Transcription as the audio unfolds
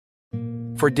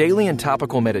For daily and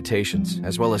topical meditations,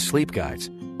 as well as sleep guides,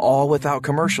 all without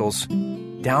commercials,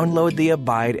 download the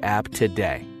Abide app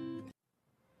today.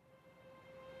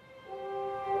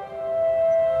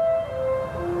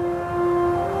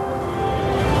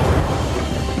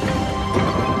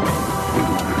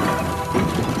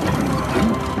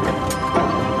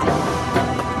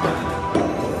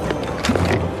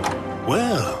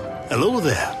 Well, hello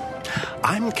there.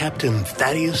 I'm Captain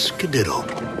Thaddeus Cadiddle,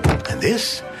 and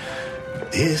this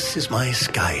is my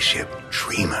skyship,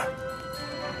 Dreamer.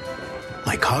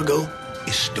 My cargo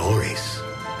is stories,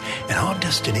 and our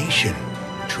destination,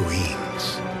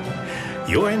 dreams.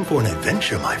 You're in for an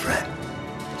adventure, my friend.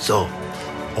 So,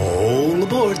 all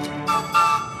aboard,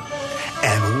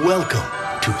 and welcome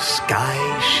to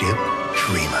Skyship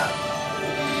Dreamer.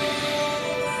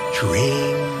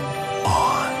 Dream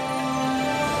on.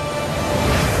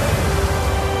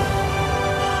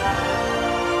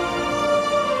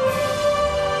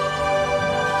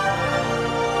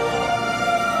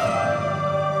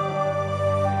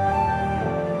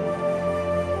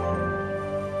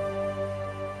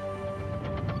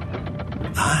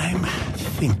 I'm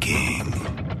thinking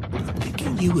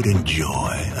you would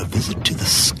enjoy a visit to the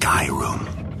Sky Room.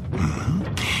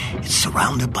 It's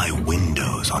surrounded by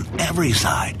windows on every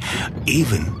side,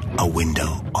 even a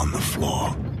window on the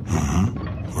floor.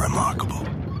 Remarkable.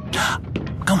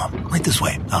 Come on, right this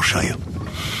way. I'll show you.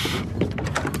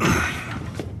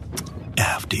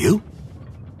 After you.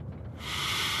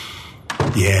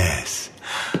 Yes,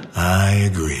 I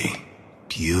agree.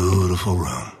 Beautiful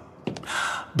room.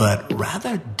 But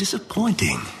rather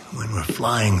disappointing when we're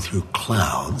flying through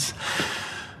clouds,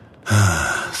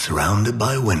 surrounded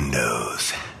by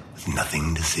windows, with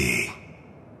nothing to see.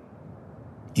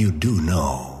 You do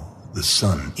know the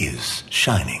sun is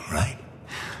shining, right?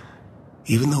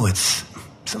 Even though it's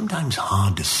sometimes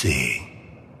hard to see,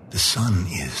 the sun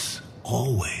is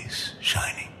always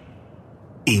shining.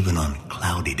 Even on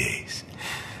cloudy days,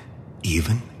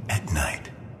 even at night.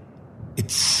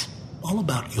 It's all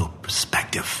about your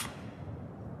perspective.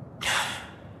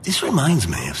 This reminds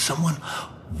me of someone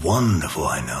wonderful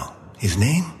I know. His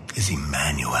name is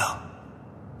Emmanuel.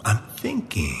 I'm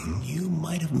thinking you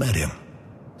might have met him.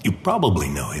 You probably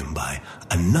know him by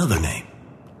another name,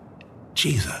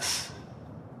 Jesus.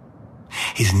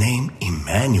 His name,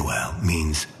 Emmanuel,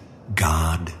 means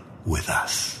God with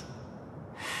us.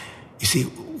 You see,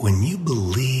 when you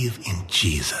believe in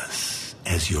Jesus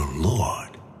as your Lord,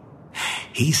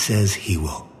 He says He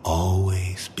will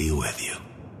always be with you.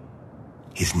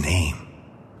 His name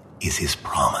is His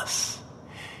promise,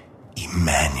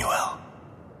 Emmanuel.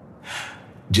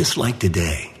 Just like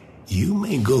today, you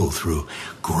may go through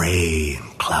gray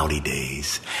and cloudy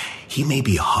days. He may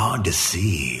be hard to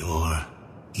see or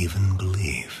even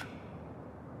believe.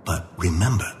 But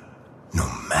remember, no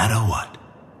matter what,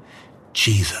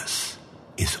 Jesus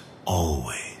is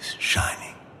always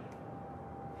shining.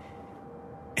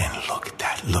 And look at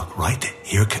that. Look right there.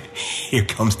 Here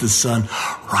comes the sun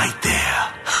right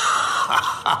there.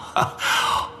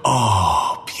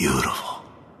 Oh, beautiful.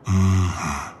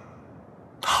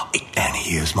 And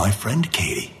here's my friend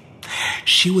Katie.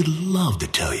 She would love to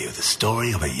tell you the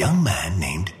story of a young man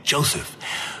named Joseph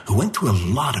who went through a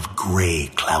lot of gray,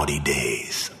 cloudy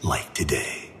days like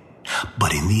today.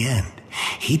 But in the end,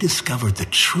 he discovered the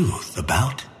truth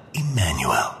about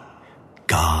Emmanuel,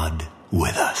 God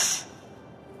with us.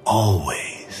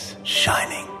 Always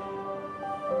shining.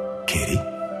 Katie?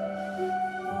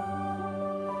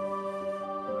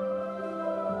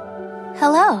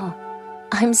 Hello.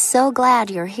 I'm so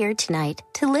glad you're here tonight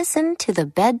to listen to the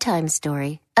bedtime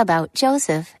story about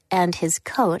Joseph and his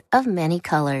coat of many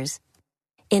colors.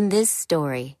 In this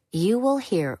story, you will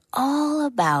hear all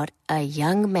about a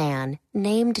young man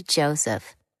named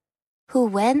Joseph who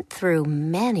went through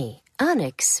many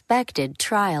unexpected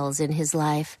trials in his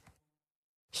life.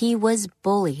 He was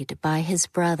bullied by his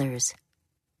brothers.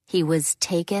 He was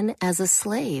taken as a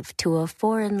slave to a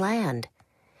foreign land.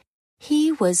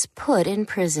 He was put in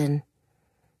prison.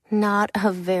 Not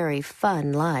a very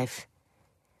fun life.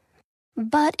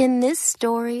 But in this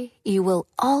story, you will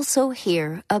also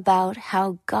hear about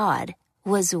how God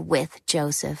was with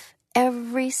Joseph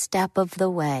every step of the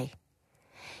way,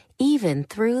 even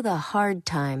through the hard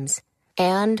times.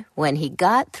 And when he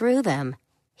got through them,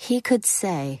 he could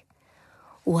say,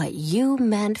 "What you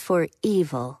meant for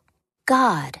evil,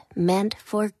 God meant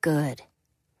for good."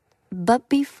 But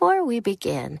before we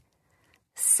begin,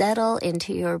 settle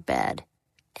into your bed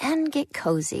and get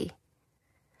cozy.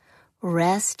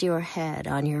 Rest your head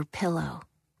on your pillow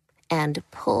and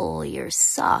pull your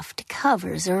soft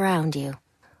covers around you.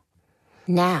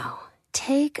 Now,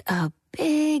 take a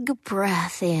big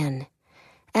breath in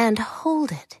and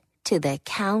hold it to the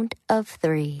count of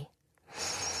 3.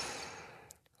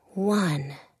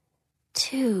 1,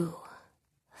 2,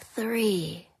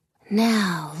 3.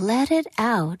 Now let it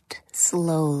out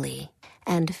slowly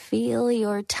and feel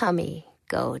your tummy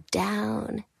go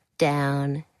down,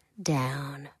 down,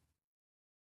 down.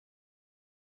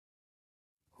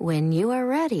 When you are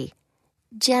ready,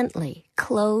 gently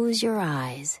close your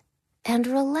eyes and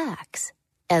relax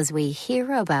as we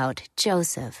hear about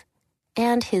Joseph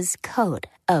and his coat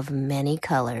of many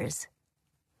colors.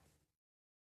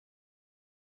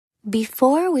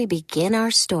 Before we begin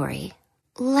our story,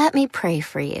 let me pray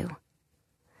for you.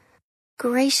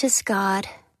 Gracious God,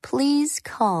 please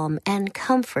calm and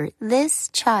comfort this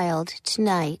child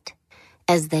tonight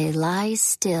as they lie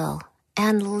still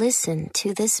and listen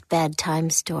to this bedtime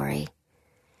story.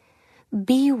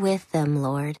 Be with them,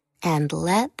 Lord, and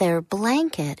let their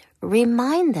blanket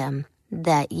remind them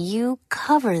that you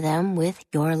cover them with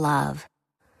your love.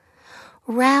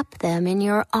 Wrap them in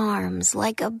your arms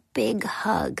like a big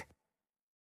hug.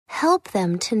 Help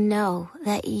them to know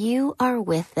that you are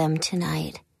with them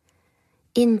tonight.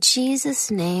 In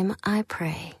Jesus' name I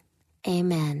pray.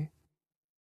 Amen.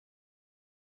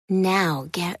 Now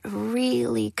get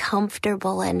really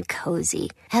comfortable and cozy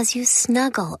as you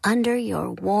snuggle under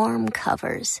your warm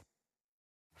covers.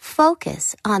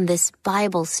 Focus on this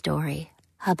Bible story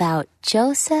about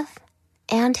Joseph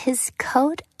and his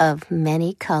coat of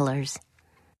many colors.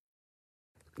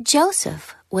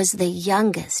 Joseph was the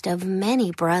youngest of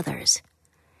many brothers.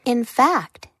 In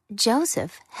fact,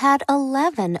 Joseph had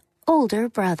 11 older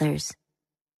brothers.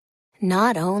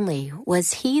 Not only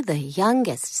was he the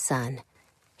youngest son,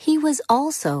 he was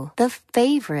also the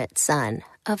favorite son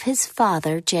of his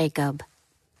father Jacob.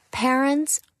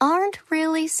 Parents aren't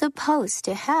really supposed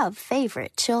to have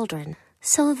favorite children,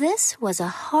 so this was a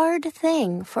hard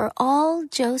thing for all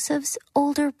Joseph's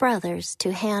older brothers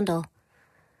to handle.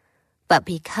 But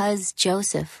because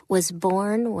Joseph was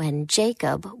born when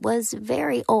Jacob was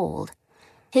very old,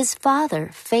 his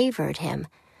father favored him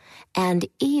and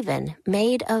even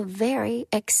made a very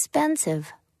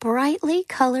expensive, brightly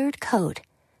colored coat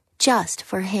just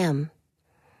for him.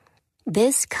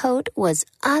 This coat was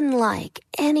unlike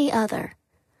any other.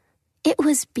 It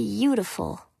was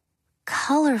beautiful,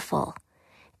 colorful,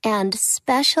 and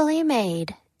specially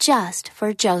made just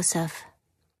for Joseph.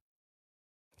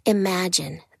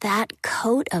 Imagine that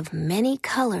coat of many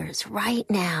colors right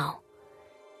now.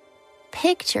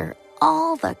 Picture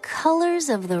all the colors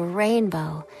of the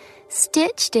rainbow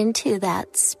stitched into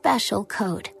that special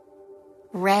coat.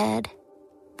 Red,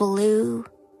 blue,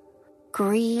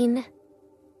 green,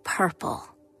 purple,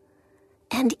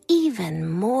 and even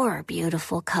more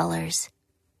beautiful colors.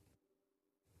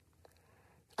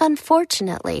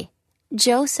 Unfortunately,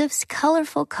 Joseph's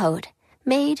colorful coat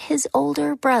made his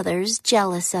older brothers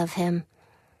jealous of him.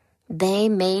 They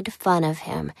made fun of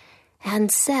him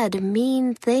and said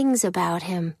mean things about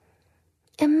him.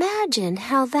 Imagine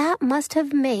how that must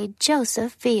have made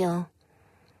Joseph feel.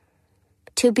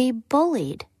 To be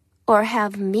bullied or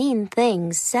have mean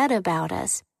things said about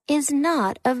us is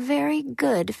not a very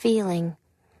good feeling.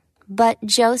 But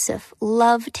Joseph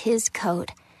loved his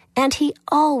coat, and he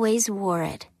always wore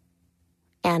it.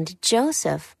 And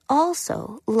Joseph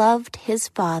also loved his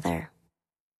father.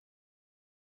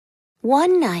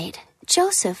 One night,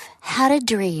 Joseph had a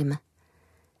dream.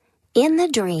 In the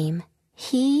dream,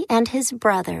 he and his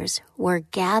brothers were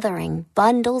gathering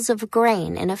bundles of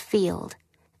grain in a field.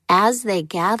 As they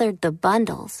gathered the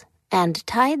bundles and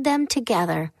tied them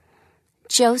together,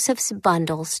 Joseph's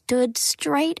bundle stood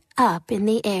straight up in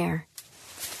the air.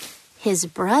 His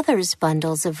brothers'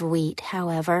 bundles of wheat,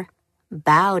 however,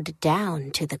 bowed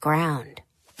down to the ground.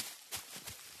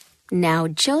 Now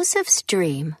Joseph's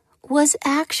dream was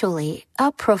actually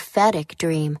a prophetic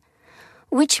dream,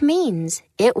 which means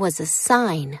it was a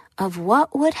sign of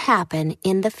what would happen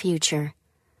in the future.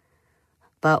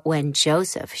 But when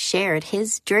Joseph shared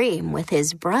his dream with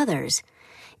his brothers,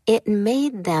 it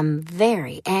made them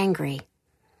very angry.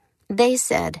 They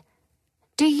said,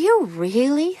 "Do you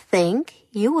really think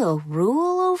you will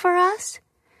rule over us,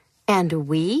 and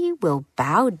we will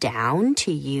bow down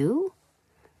to you?"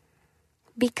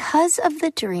 Because of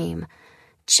the dream,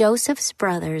 Joseph's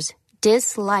brothers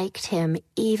disliked him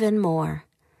even more,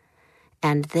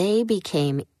 and they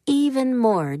became even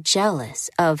more jealous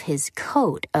of his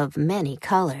coat of many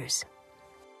colors.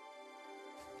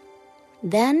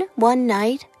 Then one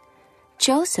night,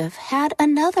 Joseph had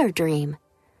another dream.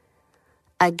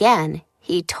 Again,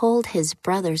 he told his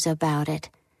brothers about it.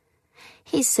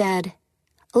 He said,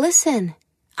 "Listen,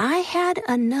 I had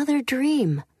another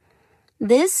dream.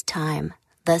 This time,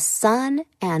 the sun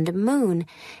and moon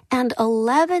and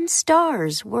 11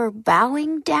 stars were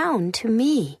bowing down to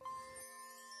me.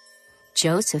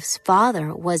 Joseph's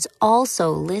father was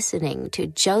also listening to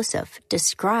Joseph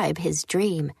describe his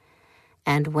dream,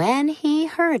 and when he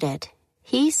heard it,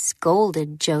 he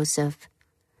scolded Joseph.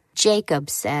 Jacob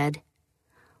said,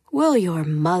 "Will your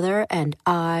mother and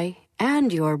I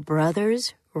and your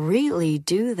brothers really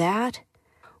do that?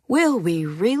 Will we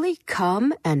really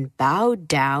come and bow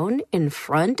down in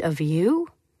front of you?"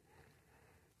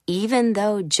 Even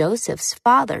though Joseph's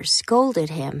father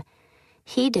scolded him,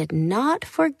 he did not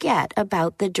forget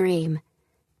about the dream,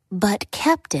 but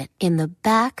kept it in the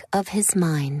back of his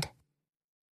mind.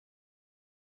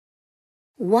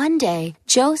 One day,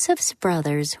 Joseph's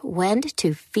brothers went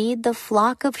to feed the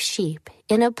flock of sheep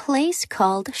in a place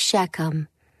called Shechem.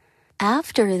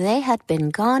 After they had been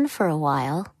gone for a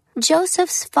while,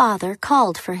 Joseph's father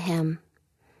called for him.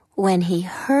 When he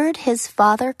heard his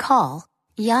father call,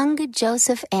 young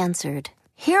Joseph answered,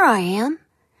 "Here I am."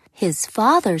 His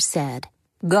father said,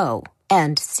 "Go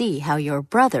and see how your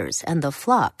brothers and the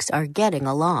flocks are getting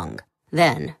along.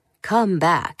 Then come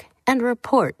back and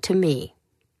report to me."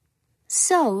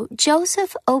 So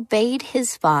Joseph obeyed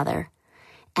his father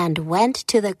and went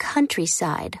to the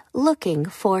countryside looking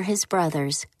for his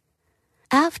brothers.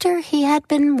 After he had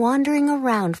been wandering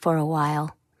around for a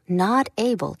while, not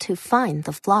able to find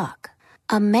the flock,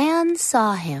 a man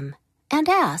saw him and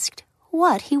asked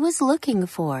what he was looking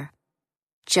for.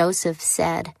 Joseph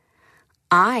said,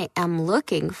 "I am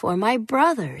looking for my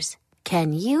brothers.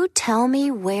 Can you tell me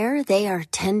where they are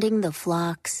tending the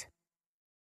flocks?"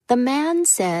 The man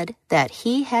said that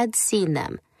he had seen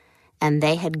them, and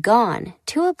they had gone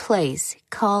to a place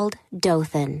called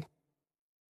Dothan.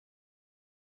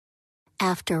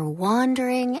 After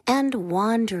wandering and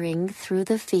wandering through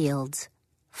the fields,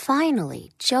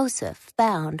 finally Joseph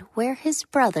found where his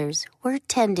brothers were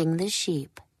tending the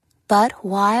sheep. But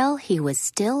while he was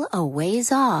still a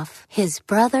ways off, his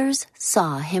brothers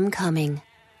saw him coming.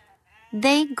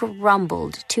 They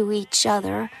grumbled to each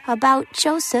other about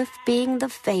Joseph being the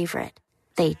favorite.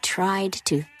 They tried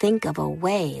to think of a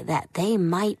way that they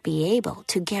might be able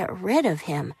to get rid of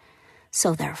him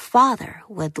so their father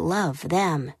would love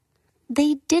them.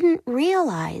 They didn't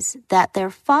realize that their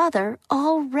father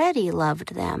already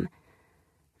loved them.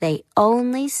 They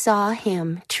only saw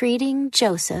him treating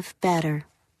Joseph better.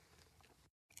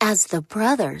 As the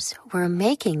brothers were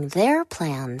making their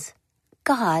plans,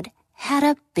 God had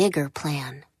a bigger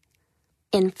plan.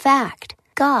 In fact,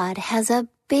 God has a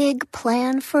big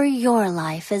plan for your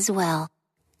life as well.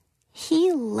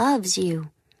 He loves you.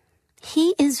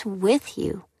 He is with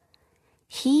you.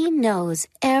 He knows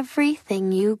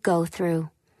everything you go through.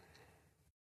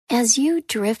 As you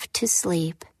drift to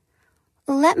sleep,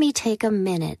 let me take a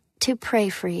minute to pray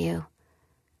for you.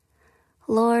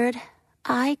 Lord,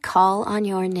 I call on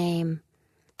your name.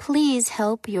 Please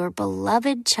help your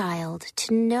beloved child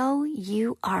to know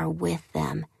you are with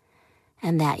them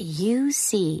and that you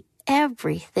see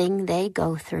everything they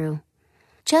go through,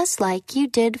 just like you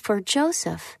did for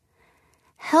Joseph.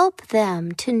 Help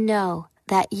them to know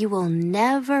that you will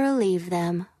never leave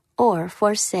them or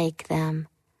forsake them.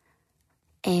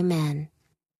 Amen.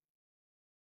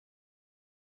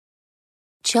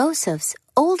 Joseph's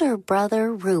older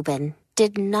brother Reuben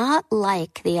did not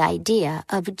like the idea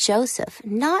of Joseph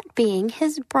not being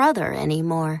his brother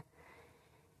anymore.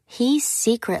 He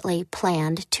secretly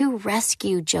planned to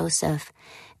rescue Joseph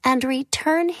and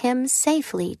return him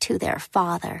safely to their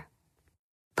father.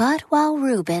 But while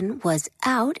Reuben was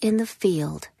out in the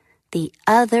field, the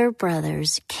other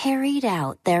brothers carried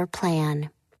out their plan.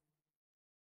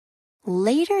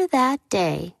 Later that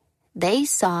day, they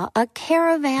saw a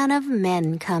caravan of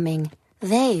men coming.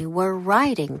 They were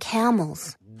riding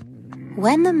camels.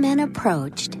 When the men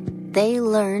approached, they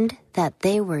learned that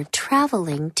they were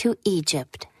traveling to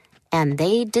Egypt, and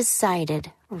they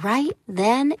decided right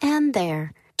then and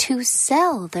there to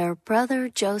sell their brother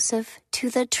Joseph to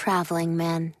the traveling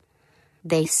men.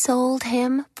 They sold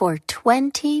him for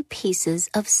 20 pieces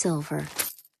of silver.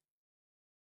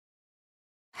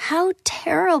 How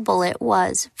terrible it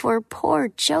was for poor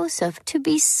Joseph to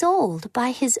be sold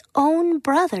by his own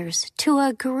brothers to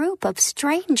a group of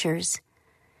strangers.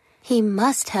 He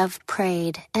must have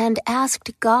prayed and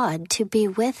asked God to be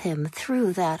with him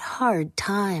through that hard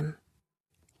time.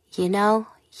 You know,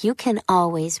 you can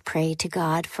always pray to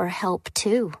God for help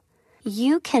too.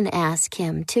 You can ask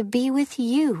Him to be with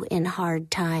you in hard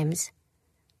times.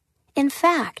 In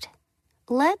fact,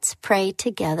 let's pray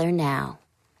together now.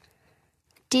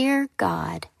 Dear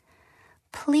God,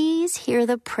 please hear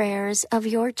the prayers of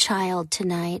your child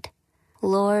tonight.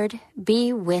 Lord,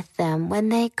 be with them when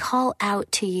they call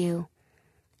out to you.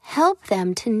 Help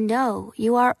them to know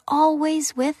you are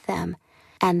always with them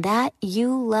and that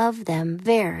you love them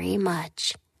very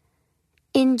much.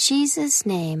 In Jesus'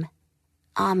 name,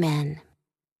 Amen.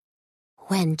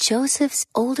 When Joseph's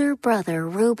older brother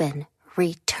Reuben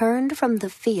returned from the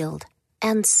field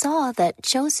and saw that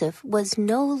Joseph was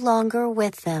no longer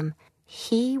with them,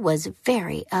 he was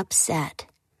very upset.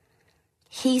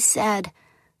 He said,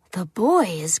 "The boy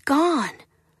is gone.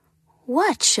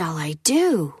 What shall I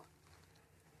do?"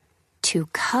 To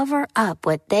cover up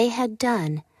what they had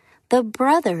done, the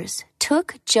brothers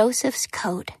took Joseph's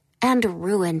coat and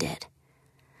ruined it.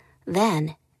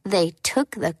 Then they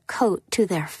took the coat to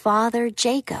their father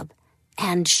Jacob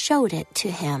and showed it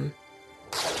to him.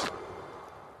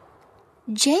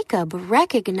 Jacob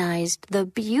recognized the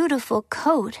beautiful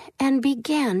coat and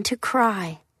began to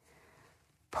cry.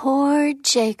 Poor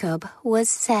Jacob was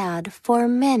sad for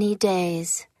many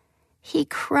days. He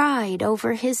cried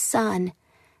over his son,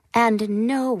 and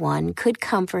no one could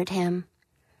comfort him.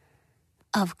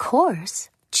 Of course,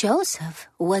 Joseph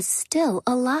was still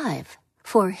alive,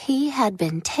 for he had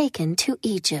been taken to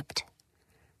Egypt.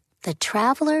 The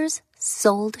travelers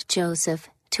sold Joseph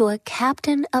to a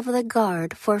captain of the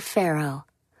guard for Pharaoh,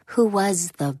 who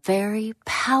was the very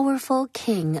powerful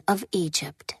king of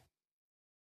Egypt.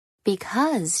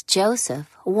 Because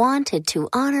Joseph wanted to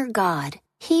honor God,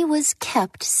 he was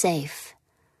kept safe.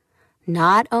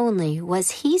 Not only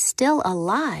was he still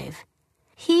alive,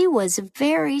 he was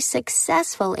very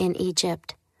successful in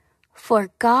Egypt, for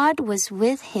God was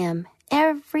with him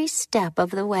every step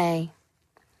of the way.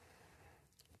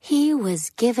 He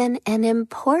was given an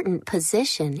important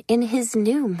position in his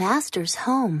new master's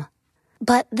home.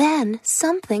 But then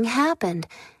something happened,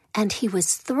 and he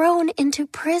was thrown into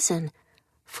prison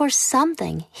for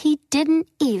something he didn't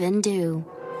even do.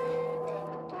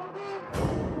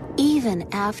 Even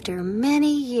after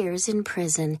many years in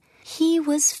prison, he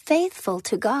was faithful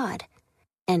to God,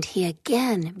 and he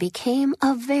again became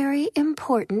a very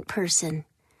important person.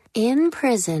 In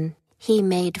prison, he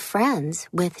made friends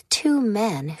with 2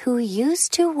 men who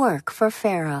used to work for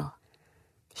Pharaoh.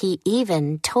 He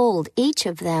even told each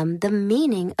of them the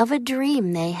meaning of a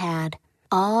dream they had.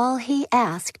 All he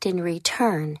asked in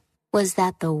return was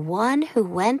that the one who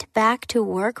went back to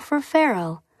work for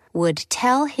Pharaoh would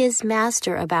tell his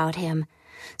master about him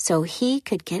so he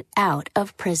could get out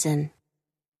of prison.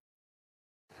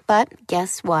 But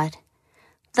guess what?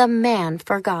 The man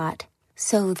forgot.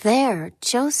 So there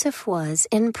Joseph was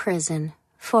in prison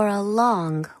for a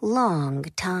long, long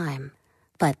time.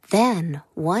 But then,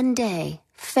 one day,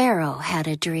 Pharaoh had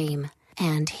a dream,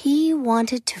 and he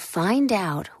wanted to find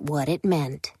out what it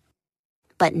meant.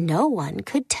 But no one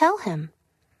could tell him.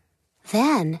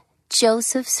 Then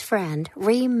Joseph's friend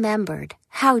remembered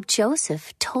how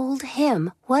Joseph told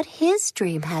him what his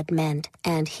dream had meant,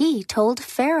 and he told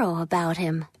Pharaoh about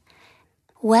him.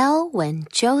 Well, when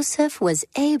Joseph was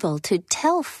able to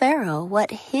tell Pharaoh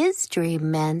what his dream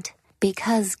meant,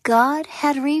 because God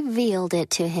had revealed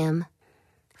it to him,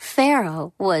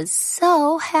 Pharaoh was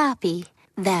so happy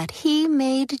that he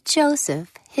made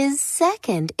Joseph his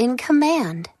second in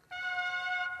command.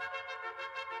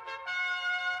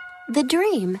 The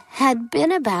dream had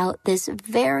been about this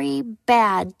very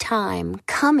bad time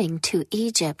coming to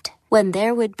Egypt, when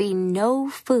there would be no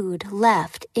food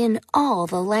left in all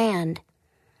the land.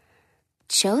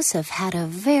 Joseph had a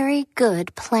very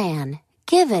good plan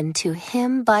given to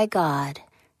him by God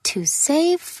to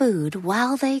save food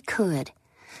while they could,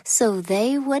 so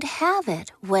they would have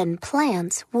it when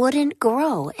plants wouldn't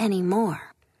grow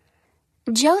anymore.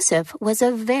 Joseph was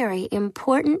a very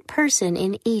important person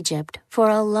in Egypt for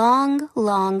a long,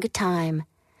 long time,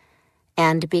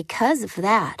 and because of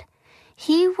that,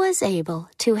 he was able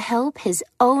to help his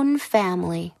own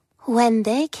family when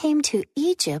they came to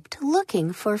Egypt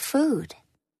looking for food.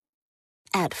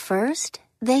 At first,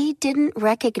 they didn't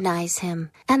recognize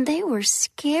him, and they were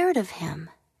scared of him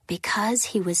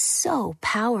because he was so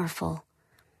powerful.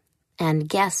 And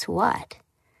guess what?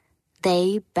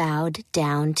 They bowed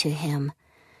down to him,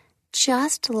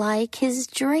 just like his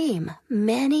dream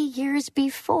many years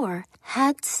before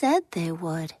had said they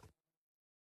would.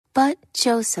 But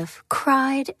Joseph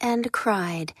cried and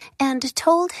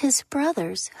told his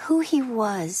brothers who he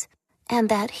was and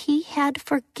that he had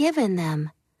forgiven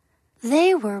them.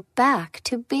 They were back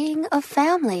to being a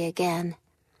family again.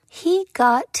 He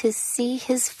got to see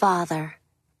his father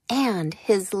and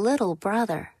his little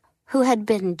brother, who had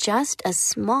been just a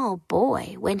small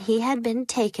boy when he had been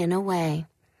taken away.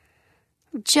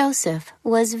 Joseph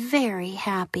was very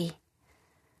happy.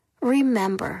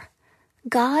 Remember,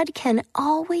 God can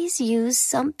always use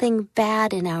something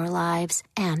bad in our lives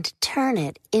and turn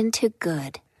it into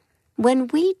good. When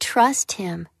we trust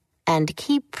Him and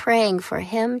keep praying for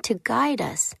Him to guide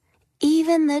us,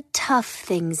 even the tough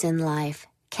things in life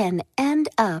can end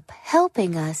up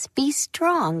helping us be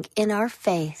strong in our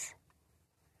faith.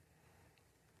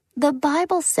 The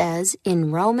Bible says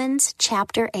in Romans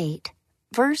chapter 8,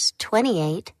 verse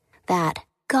 28, that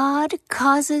God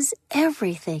causes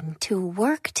everything to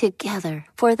work together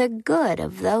for the good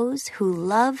of those who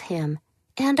love Him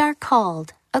and are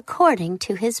called according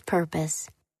to His purpose.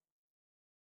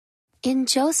 In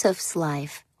Joseph's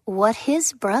life, what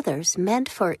his brothers meant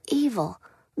for evil,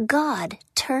 God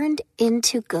turned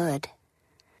into good.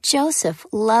 Joseph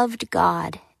loved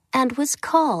God and was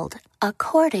called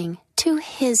according to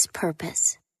His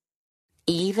purpose.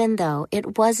 Even though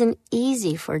it wasn't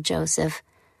easy for Joseph,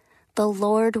 the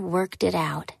Lord worked it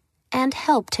out and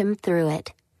helped him through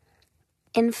it.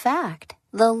 In fact,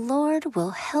 the Lord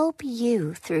will help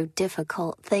you through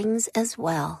difficult things as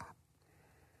well.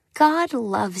 God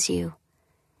loves you.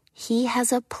 He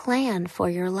has a plan for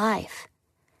your life.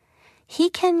 He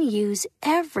can use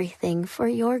everything for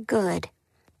your good,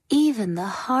 even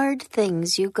the hard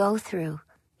things you go through.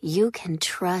 You can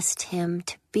trust Him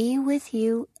to be with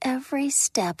you every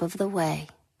step of the way.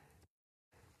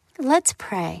 Let's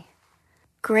pray.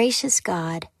 Gracious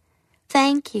God,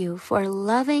 thank You for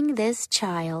loving this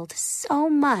child so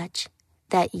much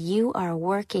that You are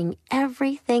working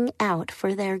everything out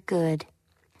for their good.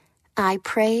 I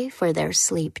pray for their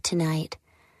sleep tonight,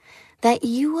 that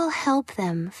You will help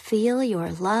them feel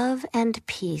Your love and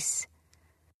peace.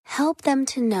 Help them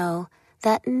to know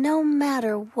that no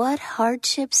matter what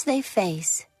hardships they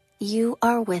face, You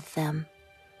are with them.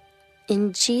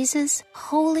 In Jesus'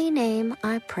 holy name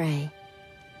I pray.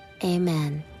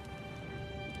 Amen.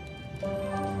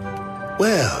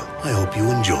 Well, I hope you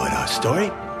enjoyed our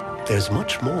story. There's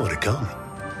much more to come.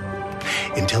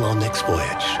 Until our next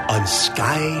voyage on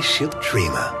Skyship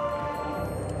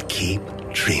Dreamer, keep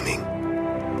dreaming.